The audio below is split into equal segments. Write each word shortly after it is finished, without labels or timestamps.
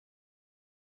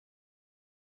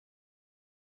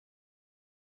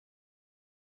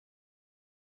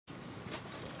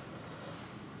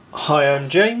Hi, I'm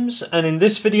James, and in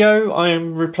this video I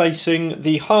am replacing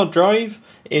the hard drive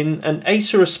in an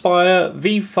Acer Aspire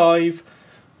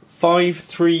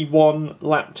V5-531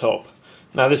 laptop.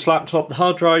 Now this laptop, the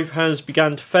hard drive has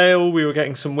begun to fail. We were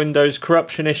getting some Windows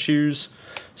corruption issues,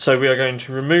 so we are going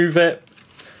to remove it.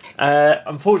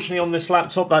 Unfortunately on this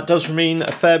laptop that does mean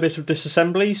a fair bit of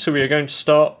disassembly, so we are going to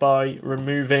start by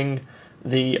removing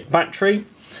the battery.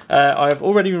 I have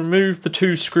already removed the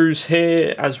two screws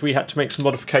here as we had to make some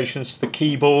modifications to the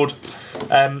keyboard.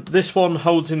 This one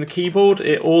holds in the keyboard.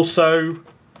 It also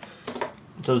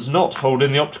does not hold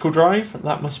in the optical drive.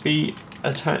 That must be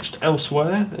attached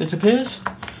elsewhere, it appears.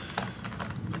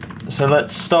 So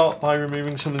let's start by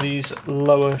removing some of these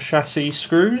lower chassis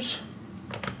screws.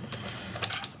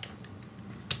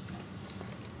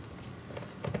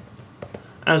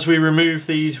 As we remove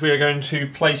these, we are going to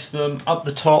place them up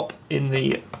the top in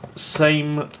the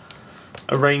same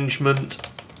arrangement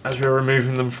as we are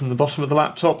removing them from the bottom of the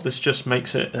laptop. This just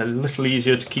makes it a little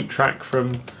easier to keep track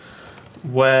from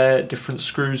where different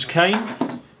screws came.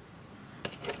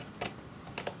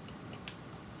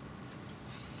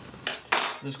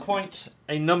 There's quite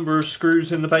a number of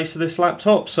screws in the base of this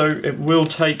laptop, so it will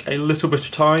take a little bit of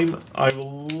time. I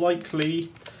will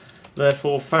likely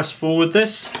therefore fast forward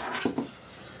this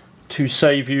to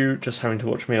save you just having to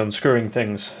watch me unscrewing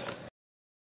things.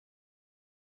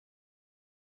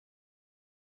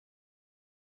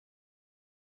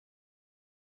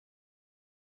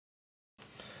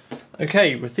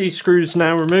 Okay, with these screws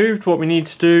now removed, what we need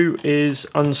to do is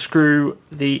unscrew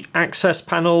the access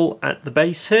panel at the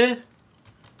base here.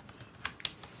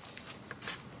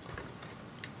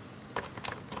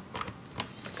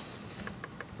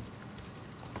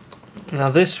 Now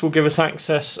this will give us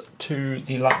access to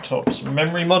the laptop's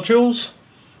memory modules.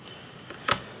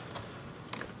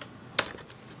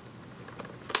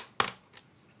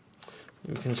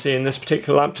 You can see in this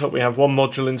particular laptop we have one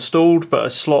module installed but a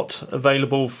slot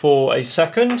available for a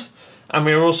second, and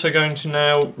we are also going to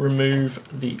now remove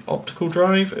the optical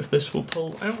drive, if this will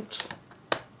pull out.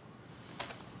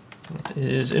 That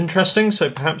is interesting, so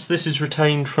perhaps this is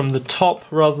retained from the top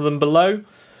rather than below.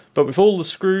 But with all the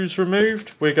screws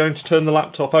removed, we're going to turn the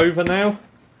laptop over now,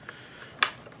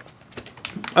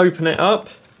 open it up,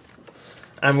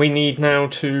 and we need now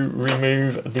to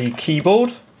remove the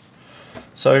keyboard.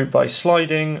 So by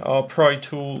sliding our pry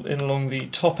tool in along the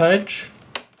top edge,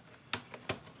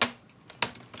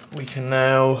 we can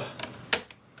now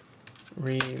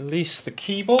release the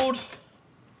keyboard.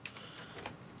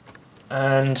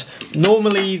 And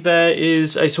normally there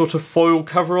is a sort of foil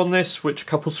cover on this which a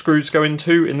couple screws go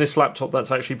into. In this laptop that's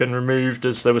actually been removed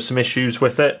as there were some issues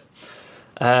with it.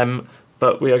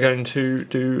 But we are going to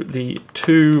do the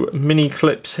two mini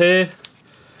clips here,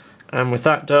 and with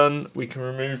that done we can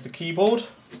remove the keyboard.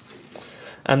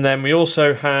 And then we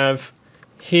also have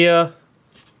here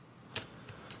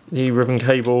the ribbon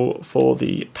cable for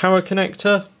the power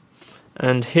connector,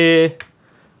 and here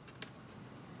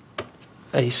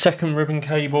a second ribbon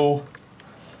cable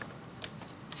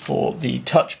for the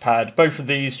touchpad. Both of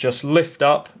these just lift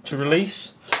up to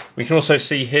release. We can also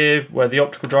see here where the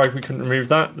optical drive, we couldn't remove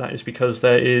that. That is because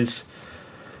there is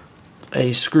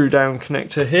a screw down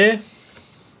connector here.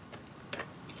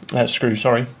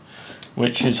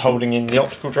 Which is holding in the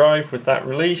optical drive. With that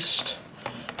released,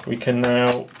 we can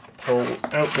now pull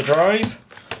out the drive.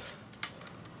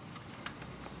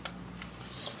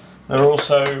 There are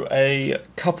also a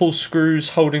couple screws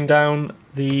holding down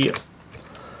the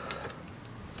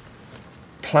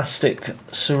plastic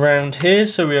surround here,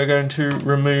 so we are going to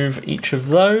remove each of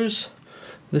those.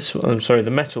 This one,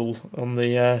 the metal on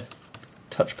the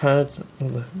touchpad,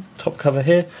 on the top cover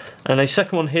here, and a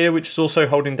second one here which is also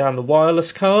holding down the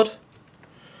wireless card.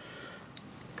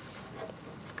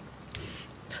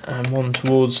 And one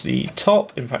towards the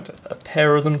top, in fact a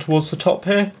pair of them towards the top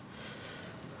here.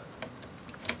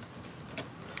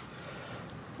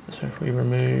 So if we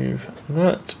remove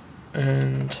that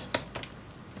and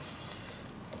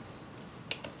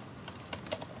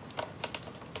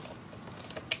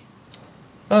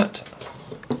that,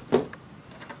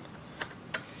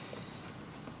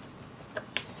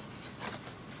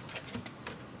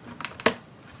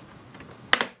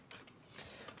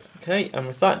 okay, and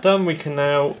with that done we can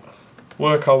now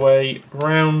work our way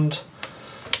round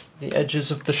the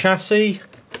edges of the chassis,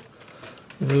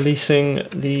 releasing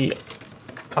the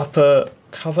upper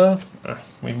cover.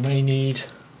 We may need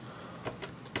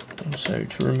also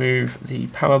to remove the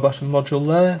power button module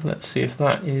there. Let's see if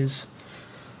that is...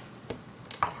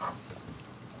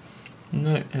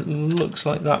 No, it looks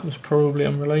like that was probably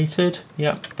unrelated.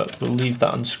 Yep, but we'll leave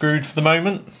that unscrewed for the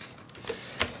moment.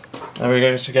 Now we're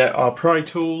going to get our pry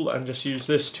tool and just use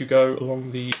this to go along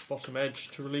the bottom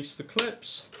edge to release the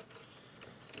clips,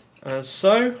 as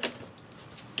so.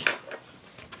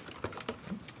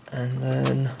 And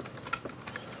then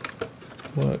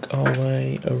work our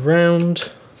way around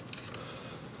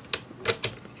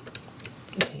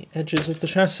the edges of the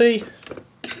chassis,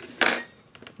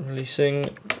 releasing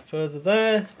further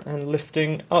there and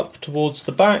lifting up towards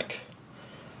the back.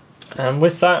 And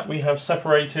with that we have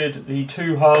separated the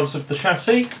two halves of the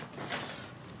chassis.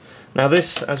 Now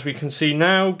this, as we can see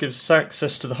now, gives us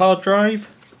access to the hard drive.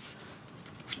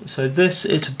 So this,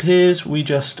 it appears, we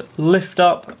just lift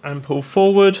up and pull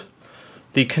forward.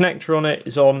 The connector on it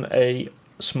is on a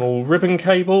small ribbon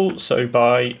cable, so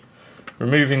by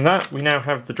removing that we now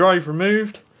have the drive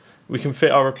removed. We can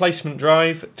fit our replacement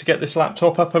drive to get this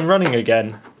laptop up and running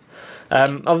again.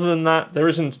 Other than that, there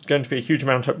isn't going to be a huge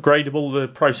amount upgradable. The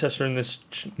processor in this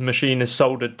machine is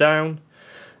soldered down,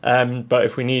 but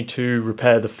if we need to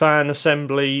repair the fan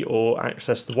assembly or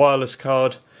access the wireless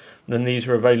card, then these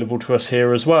are available to us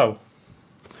here as well.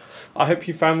 I hope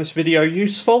you found this video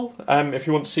useful. If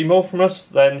you want to see more from us,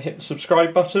 then hit the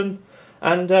subscribe button,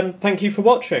 and thank you for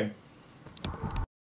watching.